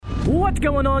What's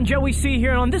going on? Joey C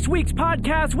here, and on this week's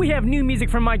podcast, we have new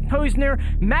music from Mike Posner,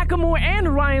 Macklemore,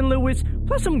 and Ryan Lewis,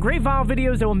 plus some great viral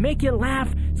videos that will make you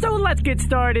laugh. So let's get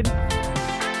started.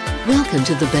 Welcome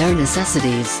to the Bear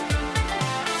Necessities.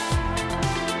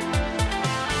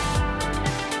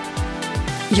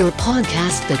 Your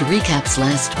podcast that recaps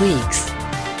last week's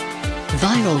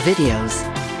viral videos,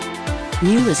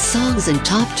 newest songs, and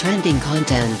top trending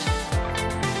content.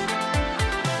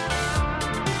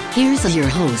 Here's your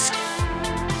host,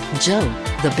 Joe,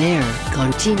 the Bear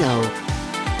Contino.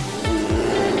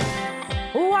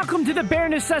 Welcome to the Bear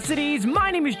Necessities.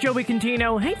 My name is Joey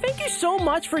Contino. Hey, thank you so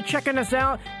much for checking us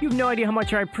out. You have no idea how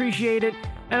much I appreciate it.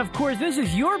 And of course, this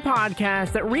is your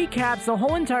podcast that recaps the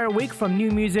whole entire week from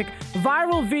new music,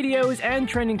 viral videos, and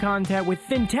trending content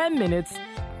within 10 minutes.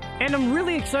 And I'm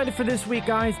really excited for this week,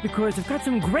 guys, because I've got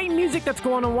some great music that's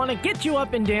going to want to get you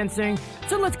up and dancing.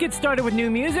 So let's get started with new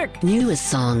music. Newest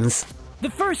songs. The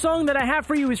first song that I have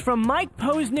for you is from Mike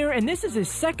Posner, and this is his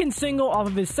second single off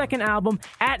of his second album,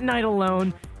 At Night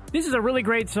Alone. This is a really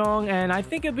great song, and I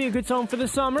think it'd be a good song for the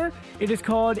summer. It is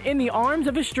called In the Arms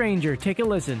of a Stranger. Take a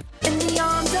listen. In the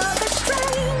arms of a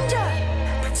stranger,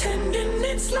 pretending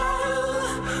it's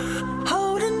love,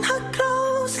 holding her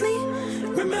closely,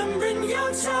 remembering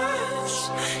your touch,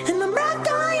 and I'm wrapped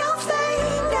on your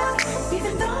finger,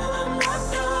 even though I'm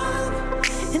wrapped up.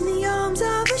 In the arms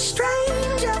of a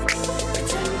stranger,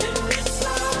 pretending it's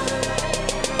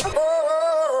love.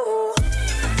 Ooh.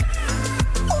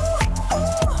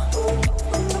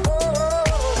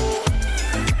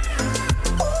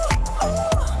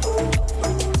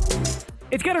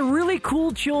 It's got a really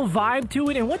cool, chill vibe to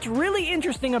it, and what's really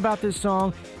interesting about this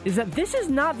song is that this is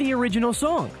not the original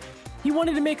song. He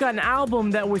wanted to make an album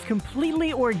that was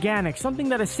completely organic, something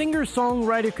that a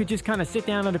singer-songwriter could just kind of sit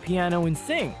down at a piano and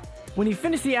sing. When he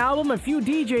finished the album, a few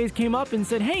DJs came up and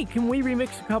said, "Hey, can we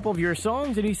remix a couple of your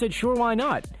songs?" And he said, "Sure, why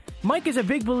not?" Mike is a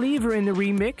big believer in the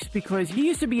remix because he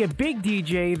used to be a big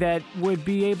DJ that would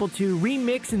be able to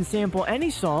remix and sample any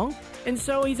song. And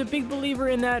so he's a big believer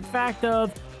in that fact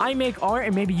of, I make art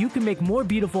and maybe you can make more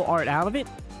beautiful art out of it.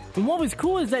 And what was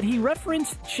cool is that he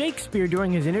referenced Shakespeare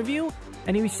during his interview.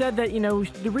 And he said that,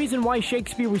 the reason why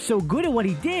Shakespeare was so good at what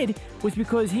he did was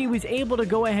because he was able to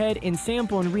go ahead and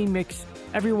sample and remix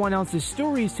everyone else's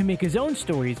stories to make his own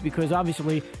stories. Because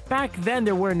obviously, back then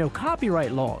there were no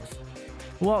copyright laws.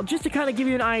 Well, just to kind of give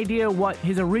you an idea what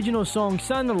his original song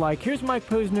sounded like, here's Mike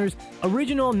Posner's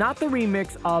original, not the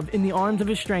remix, of In the Arms of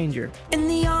a Stranger. In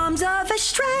the arms of a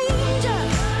stranger,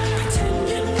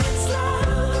 pretending it's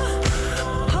love,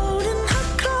 holding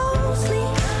her closely,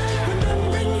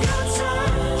 remembering your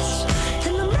touch,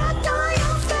 and I'm wrapped on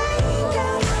your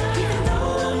finger, even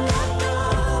though I'm wrapped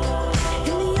up.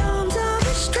 In the arms of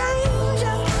a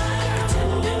stranger,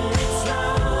 pretending it's love.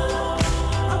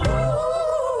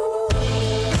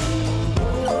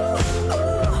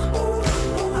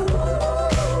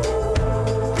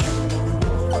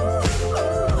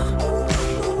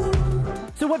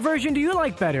 So what version do you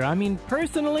like better? I mean,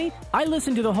 personally, I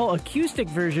listened to the whole acoustic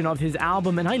version of his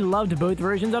album, and I loved both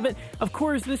versions of it. Of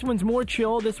course, this one's more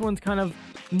chill. This one's kind of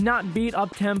not beat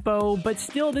up tempo, but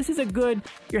still, this is a good,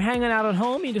 you're hanging out at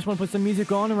home, you just want to put some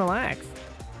music on and relax.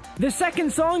 The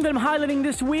second song that I'm highlighting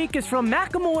this week is from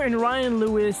Macklemore and Ryan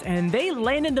Lewis, and they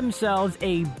landed themselves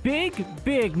a big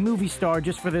movie star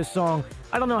just for this song.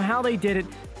 I don't know how they did it.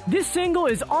 This single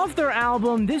is off their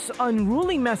album, This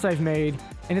Unruly Mess I've Made,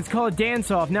 and it's called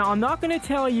Dance Off. Now, I'm not going to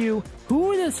tell you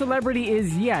who the celebrity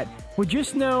is yet, but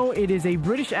just know it is a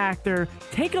British actor.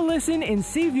 Take a listen and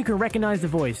see if you can recognize the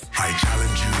voice. I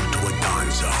challenge you to a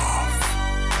dance off.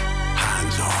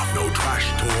 Hands off, no trash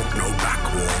talk, no back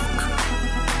walk.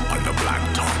 On the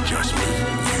black top, just me,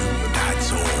 you,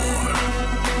 that's all.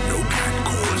 No cat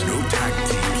calls, no tag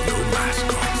teams, no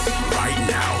mascots. Right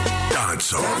now,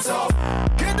 dance off. Dance off.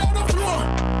 Get down the floor.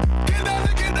 Get down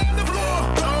the floor.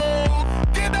 Oh,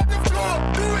 get down the floor.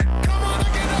 Do it. Come on,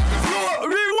 get down the floor.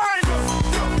 Rewind.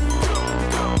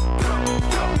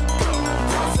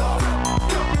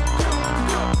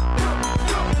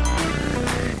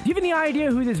 Do you have any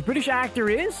idea who this British actor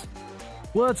is?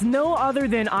 Well, it's no other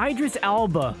than Idris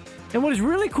Elba. And what is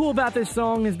really cool about this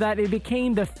song is that it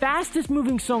became the fastest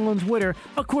moving song on Twitter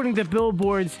according to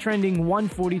Billboard's trending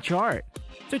 140 chart.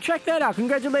 So check that out.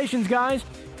 Congratulations, guys.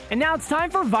 And now it's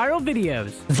time for viral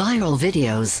videos. Viral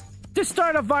videos. To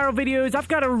start off viral videos, I've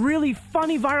got a really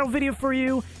funny viral video for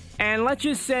you. And let's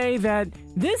just say that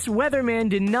this weatherman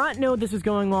did not know this was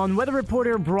going on. Weather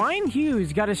reporter Brian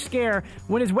Hughes got a scare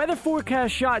when his weather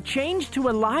forecast shot changed to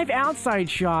a live outside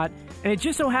shot. And it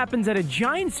just so happens that a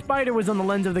giant spider was on the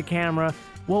lens of the camera.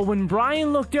 Well, when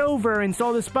Brian looked over and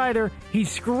saw the spider, he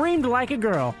screamed like a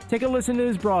girl. Take a listen to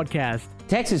his broadcast.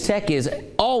 Texas Tech is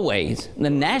always the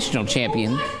national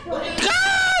champion. God,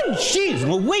 jeez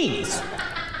Louise!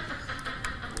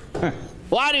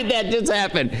 Why did that just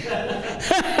happen?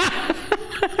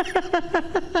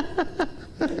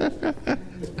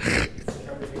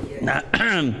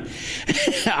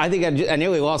 I think I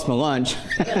nearly lost my lunch.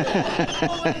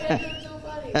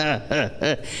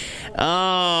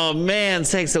 Oh, man,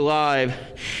 sakes alive.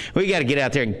 We got to get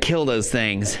out there and kill those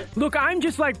things. Look, I'm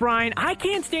just like Brian. I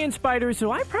can't stand spiders,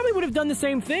 so I probably would have done the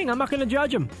same thing. I'm not going to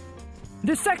judge him.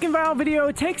 The second viral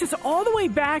video takes us all the way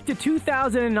back to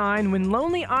 2009 when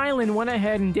Lonely Island went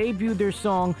ahead and debuted their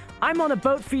song, I'm on a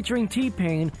Boat featuring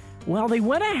T-Pain. Well, they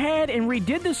went ahead and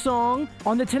redid the song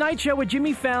on The Tonight Show with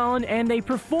Jimmy Fallon, and they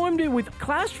performed it with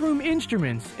classroom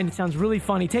instruments, and it sounds really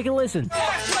funny. Take a listen.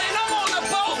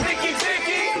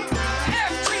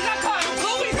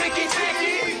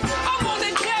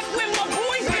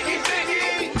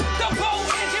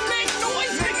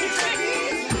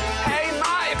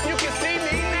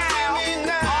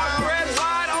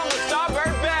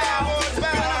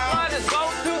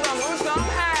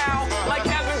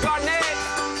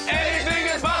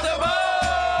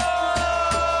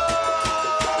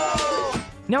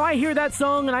 Now I hear that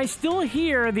song and I still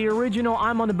hear the original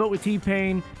I'm on the Boat with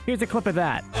T-Pain. Here's a clip of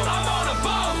that. I'm on a boat,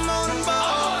 I'm on a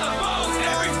boat,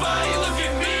 everybody look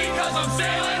at me cause I'm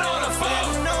sailing on a boat.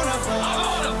 I'm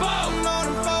on a boat,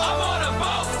 I'm on a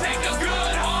boat, take a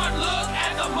good hard look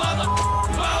at the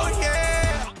boat,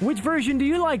 yeah. Which version do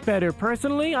you like better?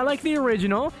 Personally, I like the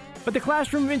original, but the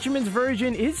Classroom Instruments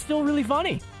version is still really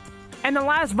funny. And the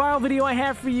last viral video I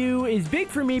have for you is big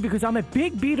for me because I'm a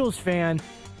big Beatles fan.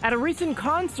 At a recent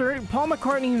concert, Paul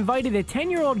McCartney invited a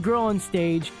 10-year-old girl on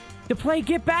stage to play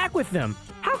Get Back with them.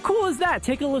 How cool is that?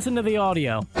 Take a listen to the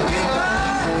audio.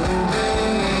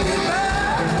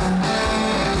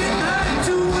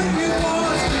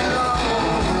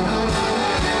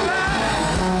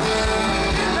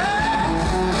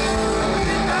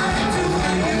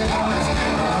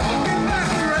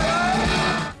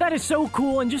 That is so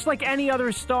cool, and just like any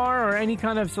other star or any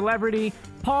kind of celebrity,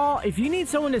 Paul, if you need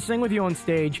someone to sing with you on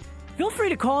stage, feel free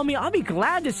to call me. I'll be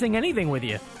glad to sing anything with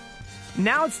you.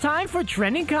 Now it's time for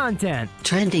trending content.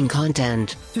 Trending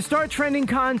content. To start trending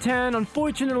content,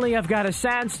 unfortunately, I've got a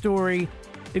sad story.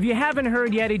 If you haven't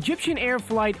heard yet, Egyptian air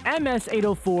flight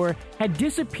MS-804 had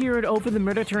disappeared over the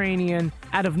Mediterranean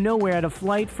out of nowhere at a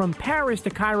flight from Paris to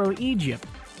Cairo, Egypt.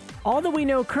 All that we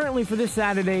know currently for this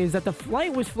Saturday is that the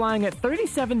flight was flying at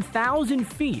 37,000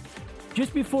 feet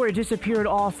just before it disappeared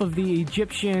off of the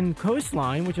Egyptian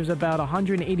coastline, which is about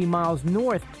 180 miles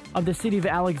north of the city of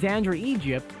Alexandria,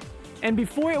 Egypt. And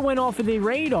before it went off of the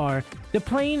radar, the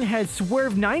plane had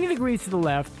swerved 90 degrees to the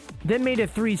left, then made a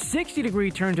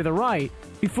 360-degree turn to the right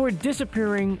before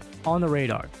disappearing on the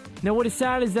radar. Now, what is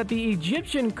sad is that the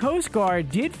Egyptian Coast Guard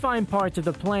did find parts of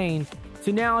the plane.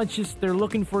 So now it's just they're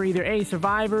looking for either A,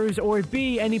 survivors, or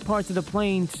B, any parts of the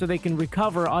plane so they can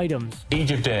recover items.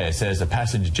 Egypt Air says a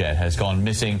passenger jet has gone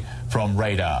missing from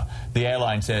radar. The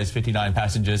airline says 59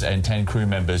 passengers and 10 crew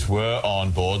members were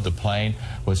on board. The plane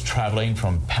was traveling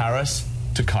from Paris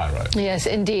to Cairo. Yes,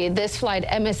 indeed. This flight,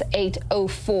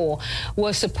 MS-804,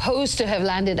 was supposed to have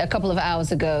landed a couple of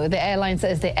hours ago. The airline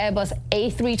says the Airbus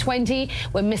A320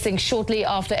 were missing shortly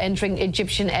after entering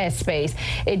Egyptian airspace.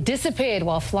 It disappeared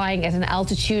while flying at an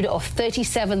altitude of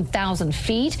 37,000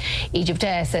 feet. Egypt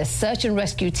Air says search and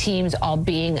rescue teams are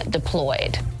being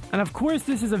deployed. And of course,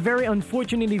 this is a very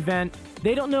unfortunate event.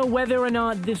 They don't know whether or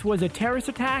not this was a terrorist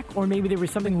attack or maybe there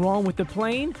was something wrong with the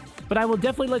plane, but I will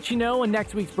definitely let you know in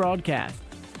next week's broadcast.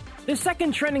 The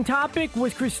second trending topic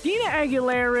was Christina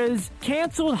Aguilera's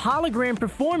canceled hologram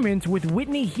performance with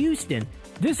Whitney Houston.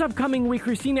 This upcoming week,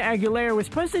 Christina Aguilera was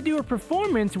supposed to do a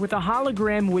performance with a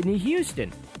hologram Whitney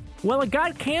Houston. Well, it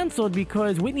got canceled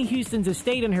because Whitney Houston's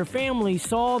estate and her family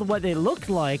saw what it looked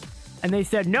like, and they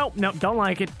said, nope, don't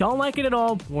like it at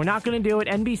all. We're not going to do it.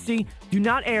 NBC, do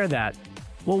not air that.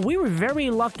 Well, we were very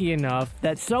lucky enough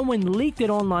that someone leaked it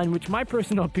online, which my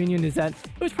personal opinion is that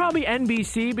it was probably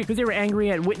NBC because they were angry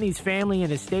at Whitney's family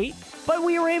and estate. But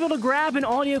we were able to grab an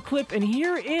audio clip, and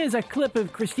here is a clip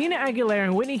of Christina Aguilera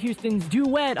and Whitney Houston's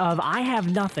duet of I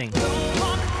Have Nothing.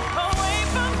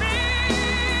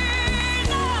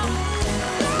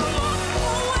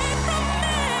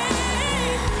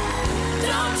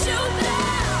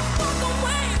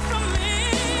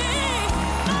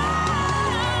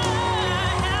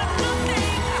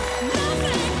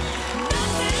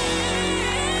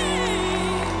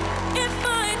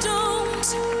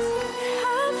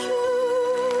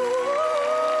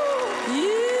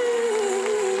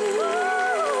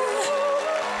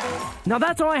 Now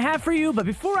that's all I have for you, but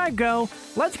before I go,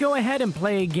 let's go ahead and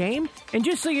play a game. And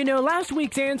just so you know, last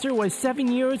week's answer was 7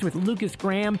 years with Lucas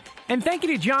Graham. And thank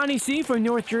you to Johnny C. from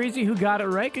North Jersey who got it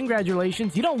right.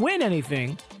 Congratulations. You don't win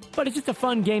anything, but it's just a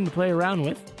fun game to play around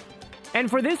with. And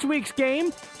for this week's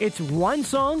game, it's one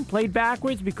song played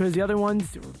backwards because the other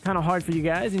ones were kind of hard for you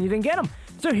guys and you didn't get them.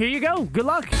 So here you go. Good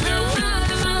luck.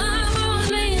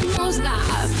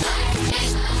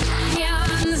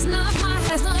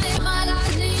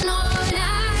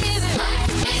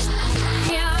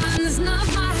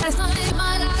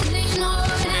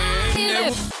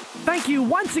 Thank you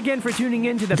once again for tuning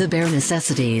in to The Bear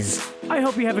Necessities. I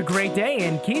hope you have a great day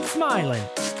and keep smiling.